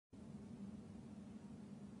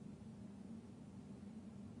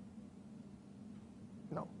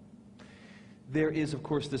There is, of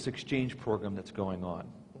course, this exchange program that's going on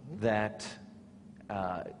that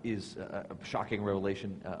is a shocking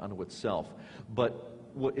revelation unto itself. But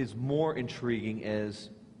what is more intriguing, as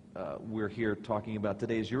we're here talking about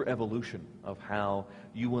today, is your evolution of how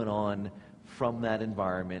you went on from that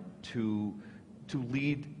environment to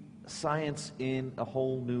lead science in a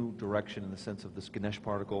whole new direction in the sense of this Ganesh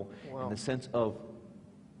particle, in the sense of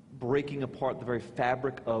breaking apart the very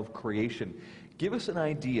fabric of creation. Give us an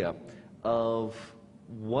idea of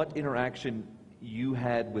what interaction you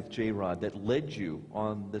had with J-Rod that led you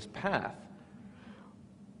on this path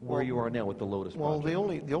where you are now with the Lotus Project.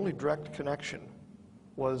 Well, the only direct connection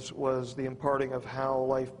was the imparting of how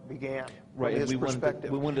life began, right, from his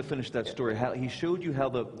perspective. We wanted to finish that story. How he showed you how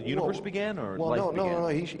the universe began, or life began? No.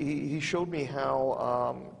 He showed me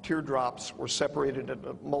how teardrops were separated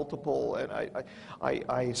into multiple, and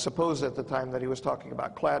I suppose at the time that he was talking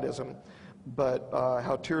about cladism, but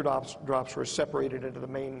how teardrops were separated into the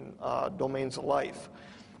main domains of life.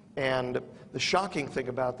 And the shocking thing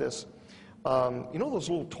about this, you know those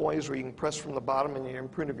little toys where you can press from the bottom and the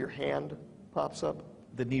imprint of your hand pops up?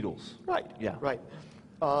 The needles. Right. Yeah. Right.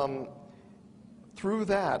 Through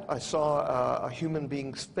that, I saw a human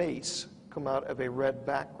being's face come out of a red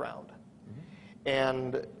background.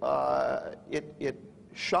 And it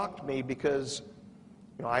shocked me because,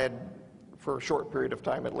 you know, I had, for a short period of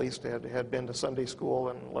time at least, had been to Sunday school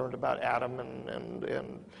and learned about Adam and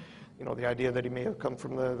you know, the idea that he may have come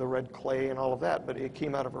from the red clay and all of that, but it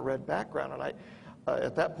came out of a red background. And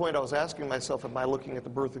at that point, I was asking myself, am I looking at the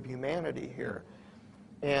birth of humanity here?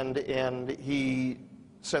 And he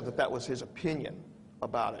said that that was his opinion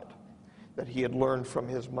about it, that he had learned from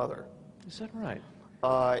his mother. Is that right?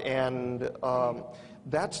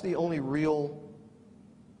 That's the only real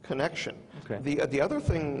connection. Okay. The other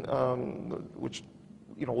thing, which,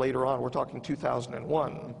 you know, later on, we're talking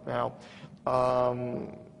 2001 now,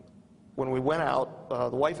 when we went out,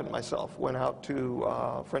 the wife and myself went out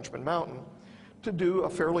to Frenchman Mountain to do a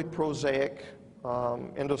fairly prosaic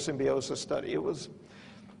endosymbiosis study. It was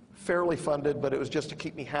fairly funded, but it was just to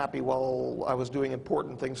keep me happy while I was doing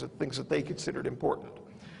important things that they considered important.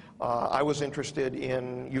 I was interested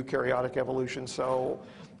in eukaryotic evolution, so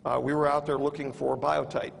we were out there looking for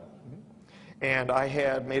biotype. And I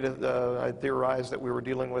had I theorized that we were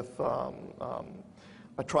dealing with a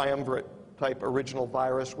triumvirate type original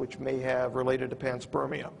virus, which may have related to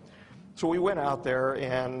panspermia. So we went out there,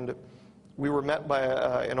 and we were met by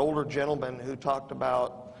an older gentleman who talked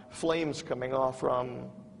about flames coming off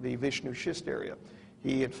from the Vishnu schist area.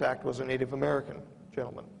 He, in fact, was a Native American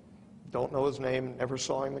gentleman. Don't know his name, never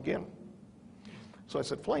saw him again. So I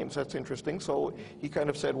said, flames, that's interesting. So he kind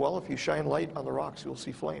of said, well, if you shine light on the rocks, you'll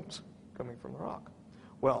see flames coming from the rock.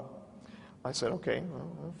 Well, I said, okay,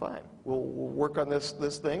 well, fine. We'll work on this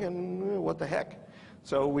thing, and what the heck.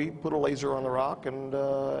 So we put a laser on the rock and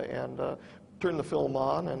turned the film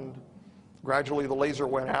on, and gradually the laser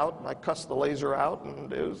went out, and I cussed the laser out,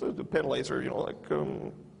 and it was a pen laser, you know, like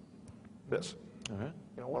this. You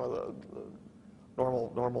know, one of the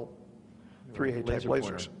normal 3A type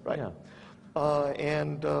lasers. Right. Yeah.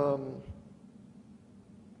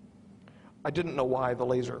 I didn't know why the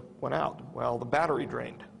laser went out. Well, the battery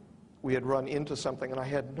drained. We had run into something, and I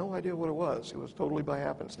had no idea what it was. It was totally by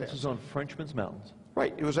happenstance. This is on Frenchman's Mountains.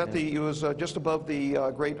 Right. It was at it was just above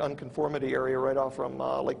the Great Unconformity area, right off from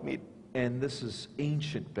Lake Mead. And this is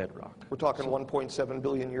ancient bedrock. We're talking 1.7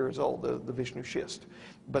 billion years old, the Vishnu schist.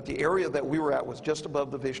 But the area that we were at was just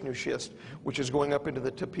above the Vishnu schist, which is going up into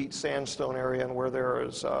the Tapete sandstone area, and where there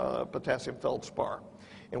is potassium feldspar.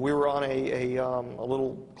 And we were on a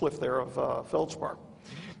little cliff there of feldspar.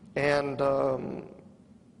 And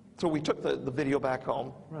so we took the video back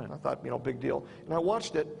home. Right. I thought, you know, big deal. And I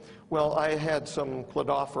watched it. Well, I had some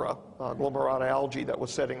Cladophora, glomerata algae that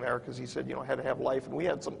was sitting there, because he said, you know, had to have life. And we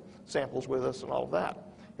had some samples with us and all of that.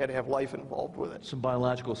 Had to have life involved with it. Some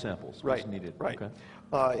biological samples was needed. Right.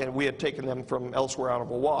 Okay. And we had taken them from elsewhere out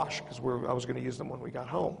of a wash, because I was going to use them when we got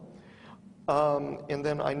home. And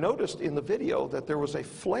then I noticed in the video that there was a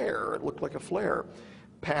flare, it looked like a flare,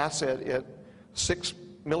 pass at 6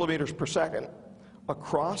 millimeters per second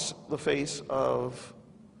across the face of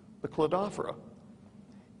the Cladophora.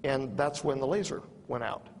 And that's when the laser went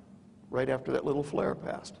out, right after that little flare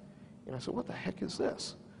passed. And I said, what the heck is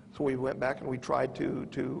this? So we went back and we tried to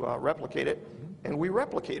replicate it, and we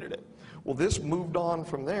replicated it. Well, this moved on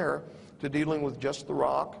from there to dealing with just the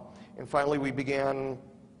rock, and finally we began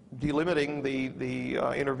delimiting the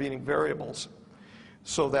intervening variables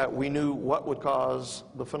so that we knew what would cause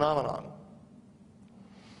the phenomenon.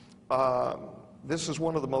 This is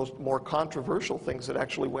one of the more controversial things that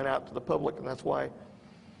actually went out to the public, and that's why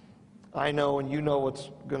I know, and you know what's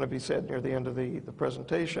going to be said near the end of the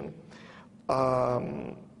presentation,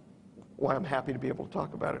 why I'm happy to be able to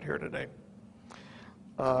talk about it here today.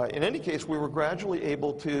 In any case, we were gradually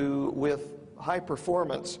able to, with high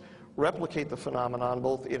performance, replicate the phenomenon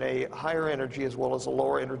both in a higher energy as well as a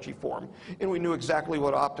lower energy form. And we knew exactly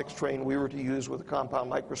what optics train we were to use with a compound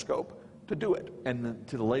microscope to do it. And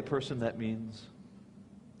to the layperson, that means?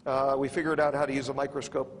 We figured out how to use a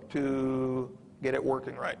microscope to get it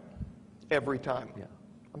working right every time. Yeah.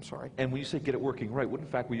 I'm sorry. And when you say get it working right, what in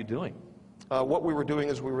fact were you doing? What we were doing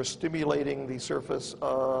is we were stimulating the surface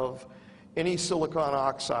of any silicon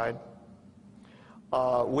oxide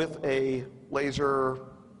with a laser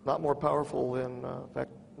not more powerful than, in fact,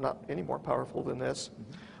 not any more powerful than this,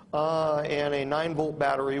 and a 9-volt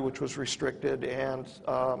battery, which was restricted, and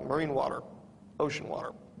marine water, ocean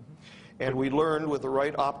water. And we learned with the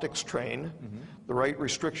right optics train, the right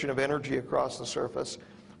restriction of energy across the surface,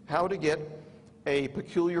 how to get a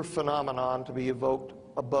peculiar phenomenon to be evoked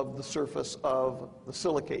above the surface of the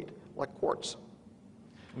silicate, like quartz.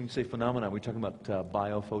 When you say phenomenon, are we talking about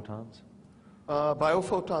biophotons?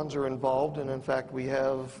 Biophotons are involved, and in fact, we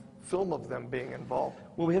have film of them being involved.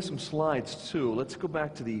 Well, we have some slides, too. Let's go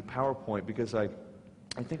back to the PowerPoint, because I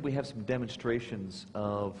think we have some demonstrations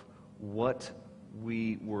of what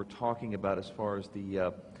we were talking about as far as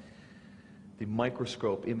the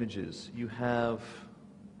microscope images. You have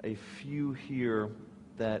a few here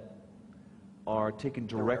that are taken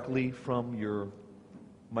directly from your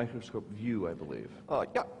microscope view, I believe.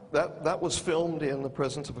 Yeah, that was filmed in the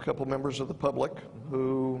presence of a couple members of the public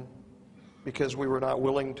who, because we were not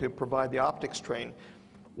willing to provide the optics train,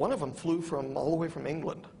 one of them flew all the way from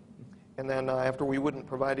England. And then after we wouldn't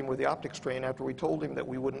provide him with the optics train, after we told him that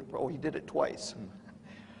we wouldn't, he did it twice,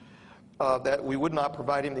 that we would not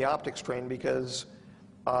provide him the optics train because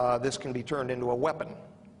this can be turned into a weapon.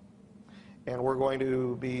 And we're going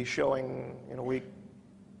to be showing in a week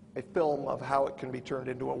a film of how it can be turned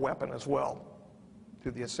into a weapon as well to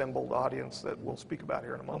the assembled audience that we'll speak about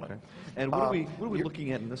here in a moment. Okay. And what are we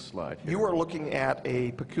looking at in this slide here? You are looking at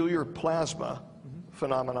a peculiar plasma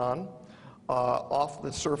phenomenon off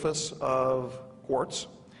the surface of quartz.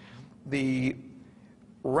 The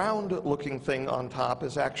round-looking thing on top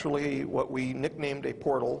is actually what we nicknamed a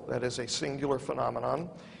portal. That is a singular phenomenon.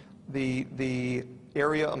 The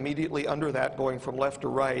area immediately under that, going from left to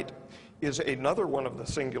right, is another one of the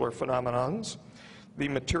singular phenomenons. The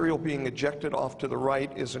material being ejected off to the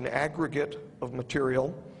right is an aggregate of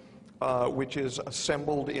material which is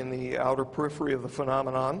assembled in the outer periphery of the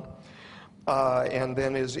phenomenon and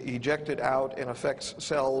then is ejected out and affects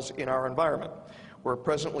cells in our environment. We're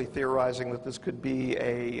presently theorizing that this could be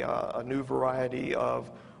a new variety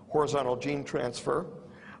of horizontal gene transfer,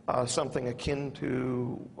 something akin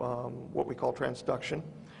to what we call transduction.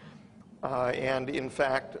 And in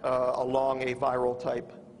fact, along a viral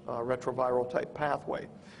type, retroviral type pathway,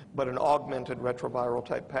 but an augmented retroviral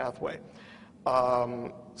type pathway.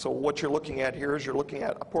 So what you're looking at here is you're looking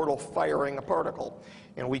at a portal firing a particle.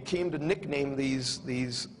 And we came to nickname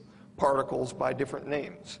these particles by different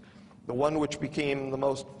names. The one which became the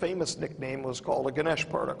most famous nickname was called a Ganesh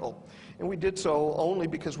particle. And we did so only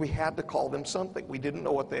because we had to call them something. We didn't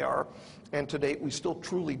know what they are. And to date, we still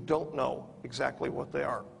truly don't know exactly what they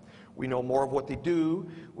are. We know more of what they do.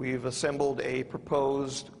 We've assembled a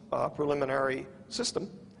proposed preliminary system,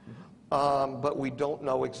 but we don't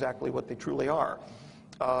know exactly what they truly are.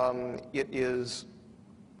 It's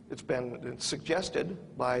been suggested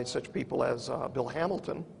by such people as Bill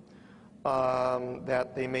Hamilton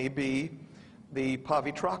that they may be the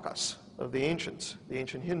Pavitrakas of the ancients, the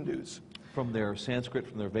ancient Hindus. From their Sanskrit,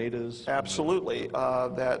 from their Vedas? Absolutely.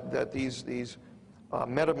 That these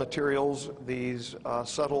metamaterials, these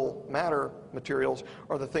subtle matter materials,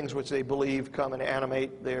 are the things which they believe come and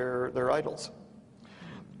animate their idols.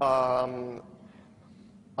 I'm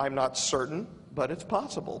not certain, but it's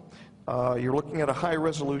possible. You're looking at a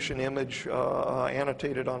high-resolution image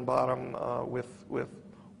annotated on bottom with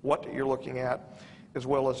what you're looking at, as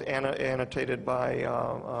well as annotated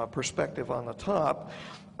by perspective on the top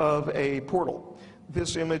of a portal.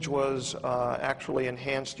 This image was actually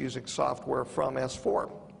enhanced using software from S4.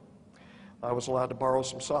 I was allowed to borrow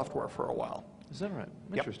some software for a while. Is that right?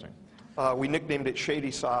 Interesting. Yep. We nicknamed it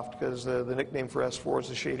Shady Soft because the nickname for S4 is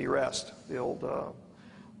the Shady Rest, the old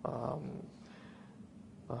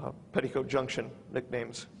Petticoat Junction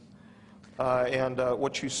nicknames. And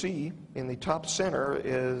what you see in the top center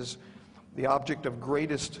is the object of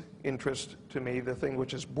greatest interest to me, the thing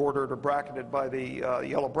which is bordered or bracketed by the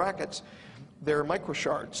yellow brackets. They're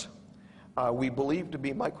microshards. We believe to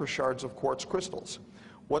be microshards of quartz crystals.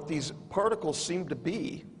 What these particles seem to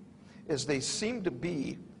be is they seem to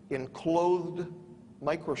be enclosed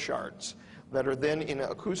microshards that are then in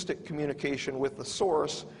acoustic communication with the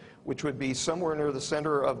source, which would be somewhere near the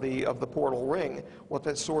center of the portal ring. What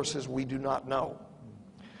that source is, we do not know.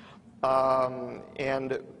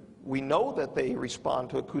 And we know that they respond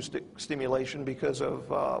to acoustic stimulation because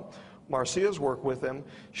of Marcia's work with them.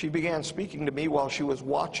 She began speaking to me while she was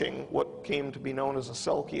watching what came to be known as a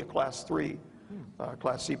Selkie, a class 3,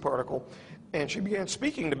 class C particle. And she began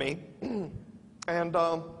speaking to me, and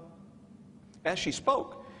as she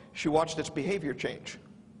spoke, she watched its behavior change.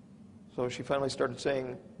 So she finally started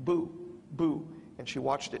saying, boo, boo, and she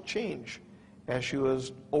watched it change as she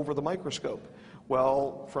was over the microscope.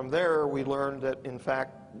 Well, from there, we learned that, in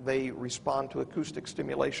fact, they respond to acoustic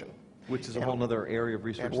stimulation. Which is a whole other area of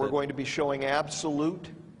research. And we're going to be showing absolute,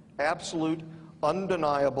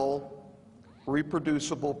 undeniable,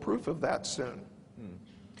 reproducible proof of that soon.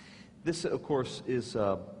 This, of course, is...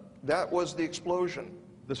 that was the explosion.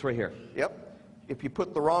 This right here. Yep. If you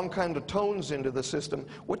put the wrong kind of tones into the system,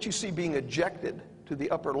 what you see being ejected to the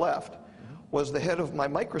upper left was the head of my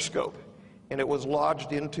microscope, and it was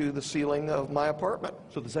lodged into the ceiling of my apartment.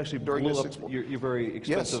 So this actually during blew this up your very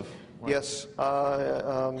expensive... Yes.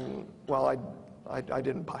 Well, I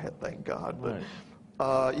didn't buy it, thank God.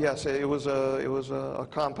 But yes, it was a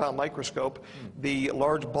compound microscope. The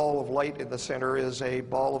large ball of light in the center is a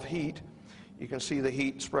ball of heat. You can see the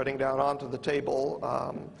heat spreading down onto the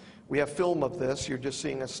table. We have film of this. You're just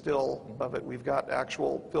seeing a still of it. We've got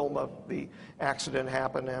actual film of the accident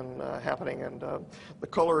happening, and the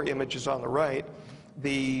color image is on the right.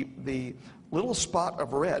 The little spot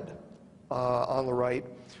of red on the right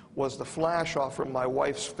was the flash off from my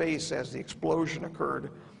wife's face as the explosion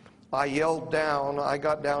occurred. I yelled down. I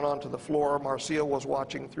got down onto the floor. Marcia was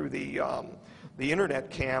watching through the internet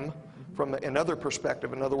cam from another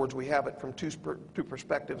perspective. In other words, we have it from two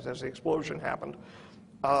perspectives as the explosion happened.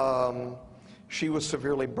 She was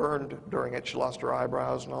severely burned during it. She lost her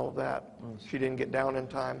eyebrows and all of that. She didn't get down in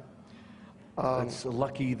time. It's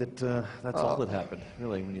lucky that that's all that happened,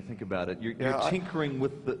 really, when you think about it. You're tinkering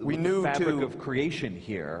with the fabric of creation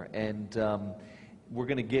here, and we're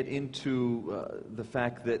going to get into the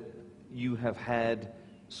fact that you have had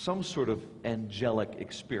some sort of angelic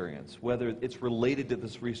experience, whether it's related to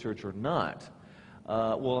this research or not.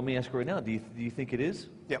 Well, let me ask you right now, do you think it is?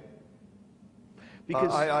 Yep.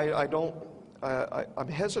 Because I'm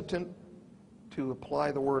hesitant to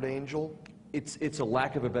apply the word angel. It's a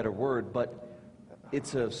lack of a better word, but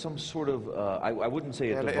it's some sort of, I wouldn't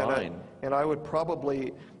say a divine. And I would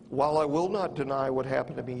probably, while I will not deny what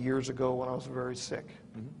happened to me years ago when I was very sick,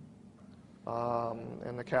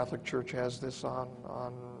 and the Catholic Church has this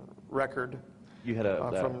on record. You had a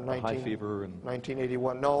high fever?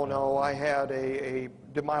 1981. No, I had a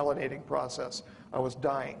demyelinating process. I was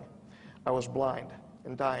dying. I was blind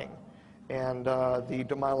and dying. And the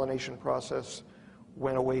demyelination process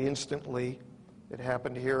went away instantly. It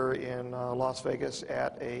happened here in Las Vegas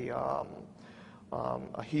at a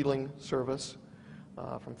healing service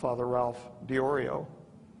from Father Ralph Diorio,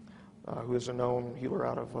 who is a known healer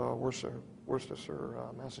out of Worcester,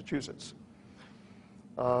 Massachusetts.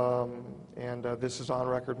 And this is on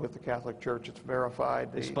record with the Catholic Church. It's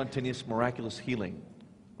verified. A spontaneous, miraculous healing,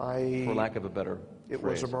 for lack of a better It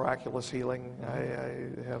phrase. was a miraculous healing.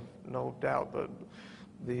 I have no doubt that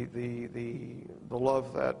the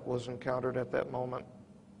love that was encountered at that moment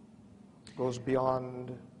goes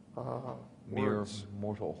beyond mere words.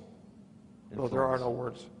 mortal. No, there are no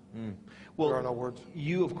words. Well, there are no words.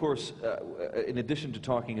 You, of course, in addition to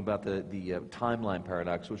talking about the timeline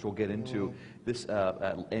paradox, which we'll get into, this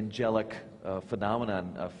angelic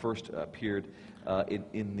phenomenon first appeared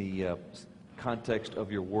in the context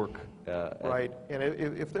of your work. Right, and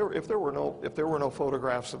if there were no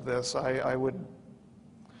photographs of this, I would.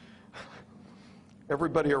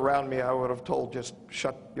 Everybody around me, I would have told, just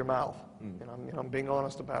shut your mouth. And I'm being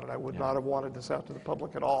honest about it. I would not have wanted this out to the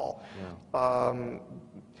public at all.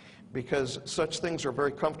 Because such things are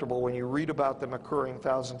very comfortable when you read about them occurring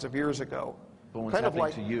thousands of years ago. Kind of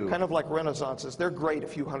like Renaissances. They're great a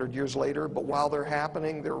few hundred years later, but while they're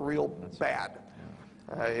happening, they're real bad.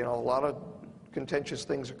 A lot of contentious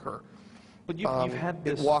things occur. But you've had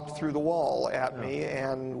this... It walked through the wall at me,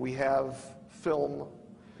 and we have film.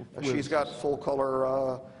 She's got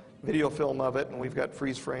full-color video film of it, and we've got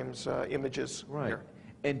freeze frames, images here.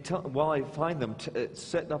 And while I find them,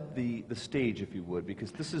 set up the stage, if you would,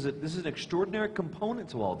 because this is an extraordinary component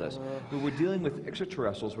to all this. We're dealing with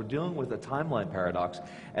extraterrestrials, we're dealing with a timeline paradox,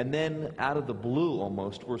 and then out of the blue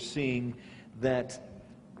almost, we're seeing that...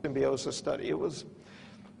 Symbiosis study. It was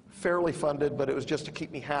fairly funded, but it was just to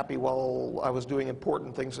keep me happy while I was doing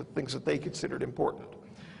important things that they considered important.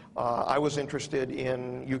 I was interested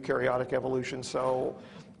in eukaryotic evolution, so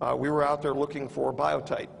we were out there looking for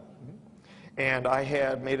biotype. And I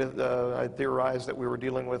had I theorized that we were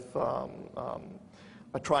dealing with a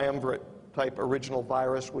triumvirate type original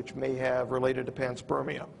virus, which may have related to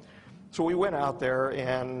panspermia. So we went out there,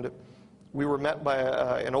 and we were met by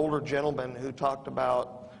an older gentleman who talked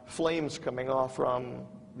about flames coming off from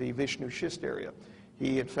the Vishnu schist area.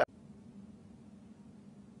 He, in fact,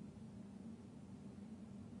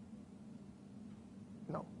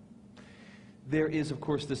 no. There is, of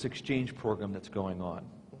course, this exchange program that's going on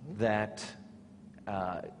that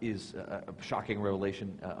is a shocking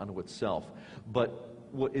revelation unto itself. But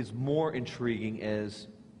what is more intriguing, as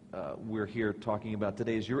we're here talking about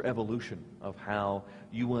today, is your evolution of how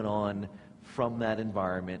you went on from that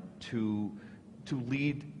environment to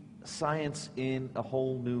lead science in a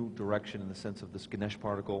whole new direction in the sense of this Ganesh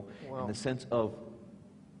particle, in the sense of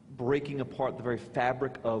breaking apart the very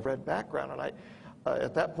fabric of red background. And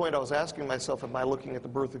at that point, I was asking myself, am I looking at the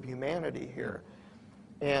birth of humanity here?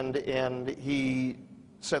 And he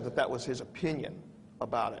said that was his opinion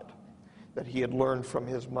about it, that he had learned from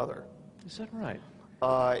his mother. Is that right?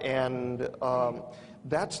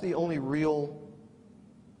 That's the only real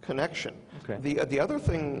connection. Okay. The other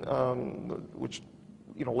thing, which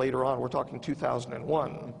later on, we're talking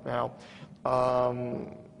 2001 now,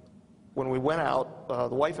 when we went out,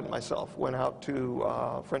 the wife and myself went out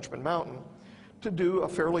to Frenchman Mountain to do a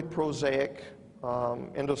fairly prosaic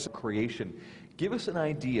creation. Give us an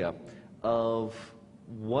idea of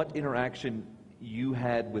what interaction you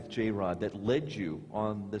had with J-Rod that led you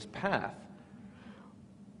on this path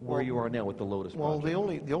where you are now with the Lotus Project.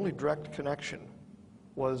 Well, the only direct connection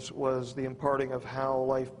was the imparting of how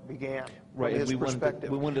life began. Right, from his perspective.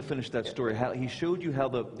 We wanted to finish that story. How he showed you how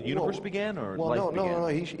the universe began, or life began? No.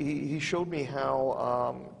 He showed me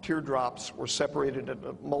how teardrops were separated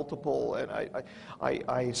into multiple, and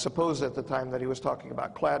I suppose at the time that he was talking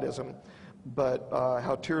about cladism, but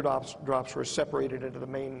how teardrops were separated into the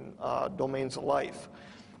main domains of life.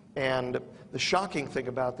 And the shocking thing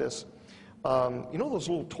about this, you know those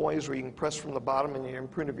little toys where you can press from the bottom and the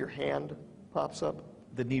imprint of your hand pops up?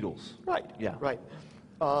 The needles. Right. Yeah. Right.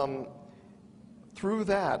 Through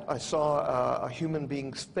that, I saw a human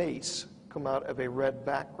being's face come out of a red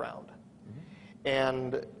background.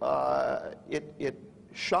 And it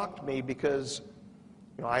shocked me because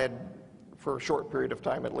I had, for a short period of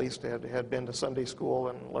time at least, had been to Sunday school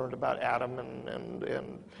and learned about Adam and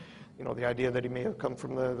the idea that he may have come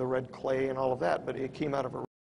from the red clay and all of that, but it came out of a